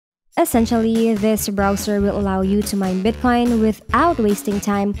Essentially, this browser will allow you to mine Bitcoin without wasting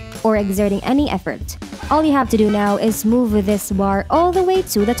time or exerting any effort. All you have to do now is move this bar all the way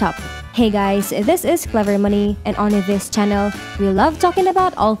to the top. Hey guys, this is Clever Money, and on this channel, we love talking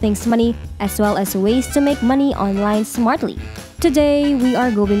about all things money as well as ways to make money online smartly. Today, we are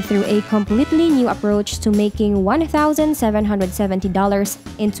going through a completely new approach to making $1,770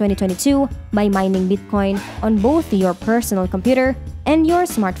 in 2022 by mining Bitcoin on both your personal computer and your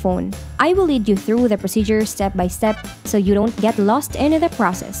smartphone. I will lead you through the procedure step by step so you don't get lost in the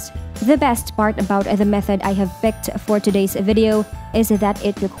process. The best part about the method I have picked for today's video is that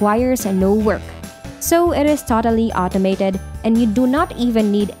it requires no work. So it is totally automated and you do not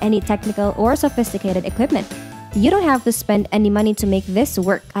even need any technical or sophisticated equipment. You don't have to spend any money to make this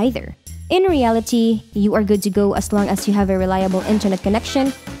work either. In reality, you are good to go as long as you have a reliable internet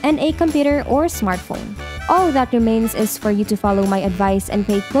connection and a computer or smartphone. All that remains is for you to follow my advice and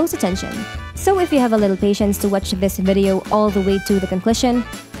pay close attention. So if you have a little patience to watch this video all the way to the conclusion,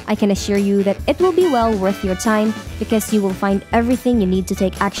 I can assure you that it will be well worth your time because you will find everything you need to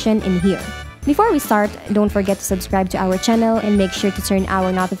take action in here. Before we start, don't forget to subscribe to our channel and make sure to turn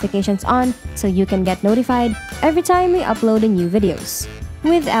our notifications on so you can get notified every time we upload new videos.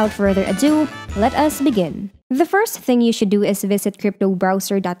 Without further ado, let us begin. The first thing you should do is visit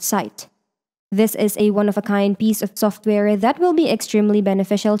cryptobrowser.site. This is a one-of-a-kind piece of software that will be extremely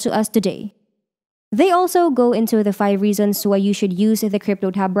beneficial to us today. They also go into the 5 reasons why you should use the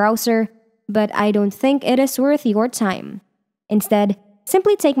CryptoTab browser, but I don't think it is worth your time. Instead,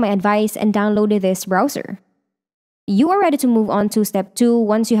 simply take my advice and download this browser. You are ready to move on to step 2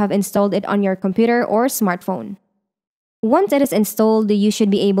 once you have installed it on your computer or smartphone. Once it is installed, you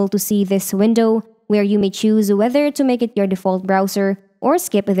should be able to see this window where you may choose whether to make it your default browser or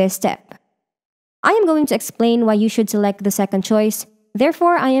skip this step. I am going to explain why you should select the second choice,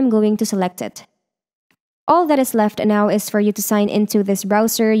 therefore I am going to select it. All that is left now is for you to sign into this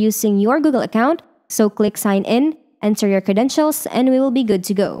browser using your Google account, so click Sign In, enter your credentials, and we will be good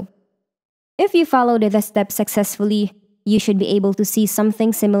to go. If you followed the steps successfully, you should be able to see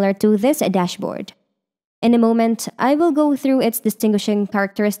something similar to this dashboard. In a moment, I will go through its distinguishing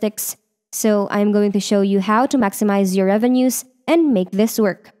characteristics, so I'm going to show you how to maximize your revenues and make this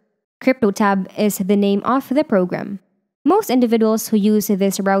work. CryptoTab is the name of the program. Most individuals who use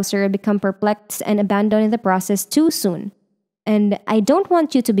this browser become perplexed and abandon the process too soon. And I don't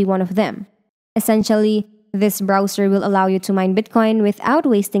want you to be one of them. Essentially, this browser will allow you to mine Bitcoin without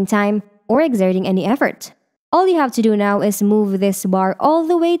wasting time or exerting any effort. All you have to do now is move this bar all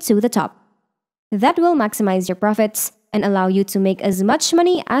the way to the top. That will maximize your profits and allow you to make as much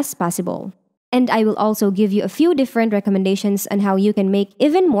money as possible. And I will also give you a few different recommendations on how you can make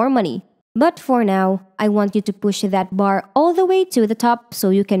even more money. But for now, I want you to push that bar all the way to the top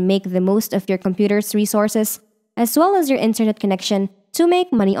so you can make the most of your computer's resources as well as your internet connection to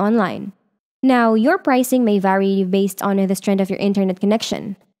make money online. Now, your pricing may vary based on the strength of your internet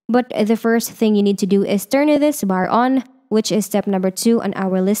connection. But the first thing you need to do is turn this bar on, which is step number 2 on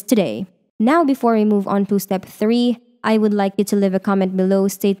our list today. Now, before we move on to step 3, I would like you to leave a comment below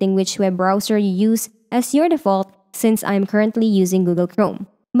stating which web browser you use as your default since I'm currently using Google Chrome.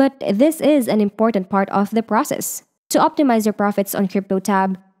 But this is an important part of the process. To optimize your profits on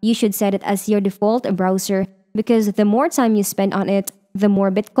CryptoTab, you should set it as your default browser because the more time you spend on it, the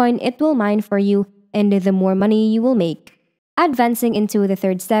more Bitcoin it will mine for you and the more money you will make. Advancing into the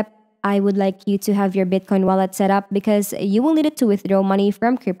third step, I would like you to have your Bitcoin wallet set up because you will need it to withdraw money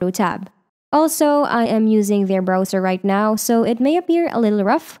from CryptoTab. Also, I am using their browser right now, so it may appear a little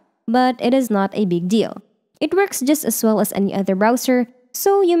rough, but it is not a big deal. It works just as well as any other browser,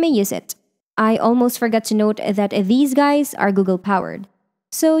 so you may use it. I almost forgot to note that these guys are Google powered,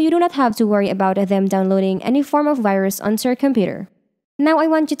 so you do not have to worry about them downloading any form of virus onto your computer. Now I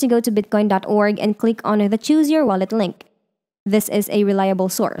want you to go to bitcoin.org and click on the Choose Your Wallet link. This is a reliable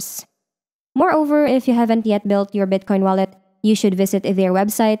source. Moreover, if you haven't yet built your Bitcoin wallet, you should visit their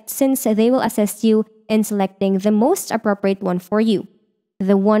website since they will assist you in selecting the most appropriate one for you,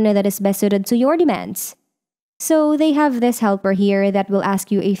 the one that is best suited to your demands. So they have this helper here that will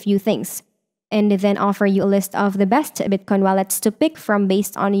ask you a few things, and then offer you a list of the best Bitcoin wallets to pick from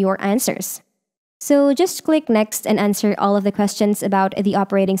based on your answers. So just click Next and answer all of the questions about the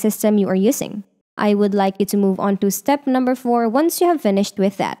operating system you are using. I would like you to move on to step number 4 once you have finished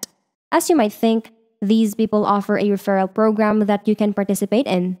with that. As you might think, these people offer a referral program that you can participate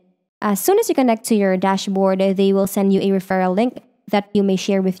in. As soon as you connect to your dashboard, they will send you a referral link that you may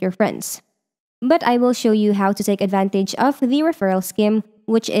share with your friends. But I will show you how to take advantage of the referral scheme,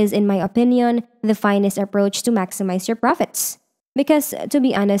 which is, in my opinion, the finest approach to maximize your profits. Because, to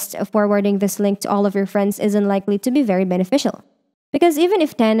be honest, forwarding this link to all of your friends isn't likely to be very beneficial. Because even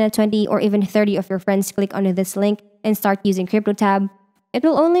if 10, 20, or even 30 of your friends click on this link and start using CryptoTab, it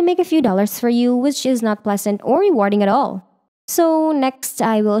will only make a few dollars for you, which is not pleasant or rewarding at all. So next,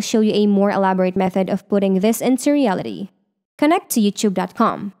 I will show you a more elaborate method of putting this into reality. Connect to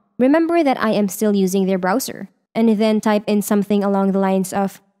youtube.com. Remember that I am still using their browser. And then type in something along the lines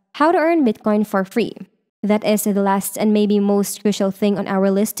of how to earn Bitcoin for free. That is the last and maybe most crucial thing on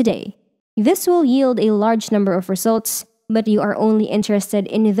our list today. This will yield a large number of results, but you are only interested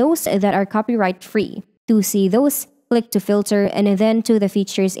in those that are copyright free. To see those, click to filter and then to the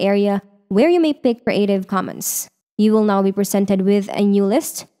features area where you may pick Creative Commons. You will now be presented with a new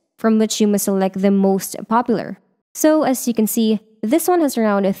list from which you must select the most popular. So as you can see, this one has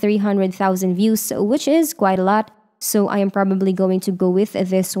around 300,000 views, which is quite a lot, so I am probably going to go with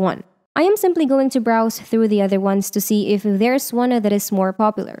this one. I am simply going to browse through the other ones to see if there's one that is more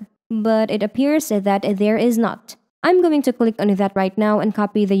popular. But it appears that there is not. I'm going to click on that right now and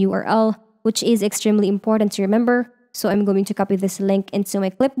copy the URL, which is extremely important to remember. So I'm going to copy this link into my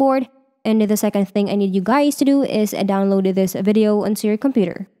clipboard. And the second thing I need you guys to do is download this video onto your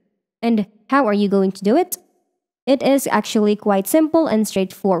computer. And how are you going to do it? It is actually quite simple and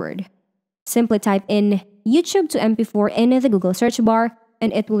straightforward. Simply type in YouTube to MP4 in the Google search bar,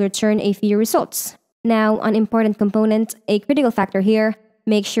 and it will return a few results. Now, an important component, a critical factor here,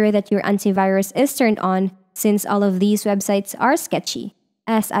 make sure that your antivirus is turned on since all of these websites are sketchy,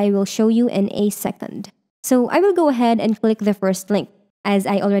 as I will show you in a second. So I will go ahead and click the first link. As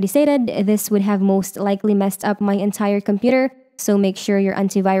I already stated, this would have most likely messed up my entire computer, so make sure your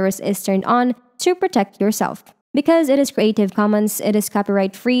antivirus is turned on to protect yourself. Because it is Creative Commons, it is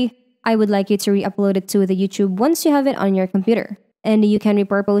copyright free, I would like you to re-upload it to the YouTube once you have it on your computer. And you can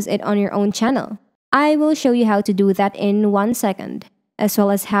repurpose it on your own channel. I will show you how to do that in 1 second, as well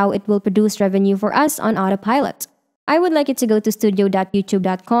as how it will produce revenue for us on autopilot. I would like you to go to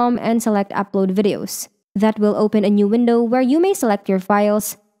studio.youtube.com and select Upload Videos. That will open a new window where you may select your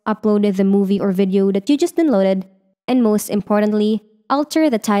files, upload the movie or video that you just downloaded, and most importantly, alter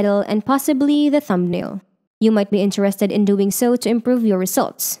the title and possibly the thumbnail. You might be interested in doing so to improve your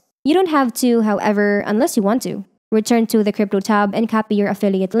results. You don't have to, however, unless you want to. Return to the Crypto tab and copy your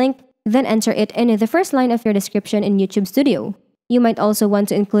affiliate link, then enter it in the first line of your description in YouTube Studio. You might also want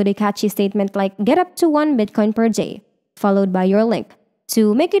to include a catchy statement like get up to 1 Bitcoin per day, followed by your link,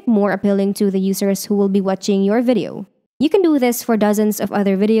 to make it more appealing to the users who will be watching your video. You can do this for dozens of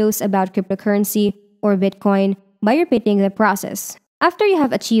other videos about cryptocurrency or Bitcoin by repeating the process. After you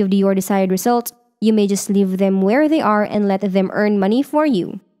have achieved your desired result, you may just leave them where they are and let them earn money for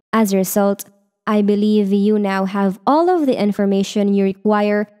you. As a result, I believe you now have all of the information you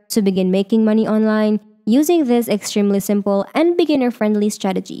require to begin making money online using this extremely simple and beginner-friendly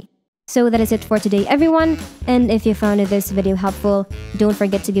strategy. So that is it for today, everyone. And if you found this video helpful, don't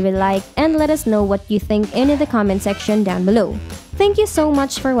forget to give it a like and let us know what you think in the comment section down below. Thank you so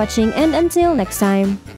much for watching, and until next time.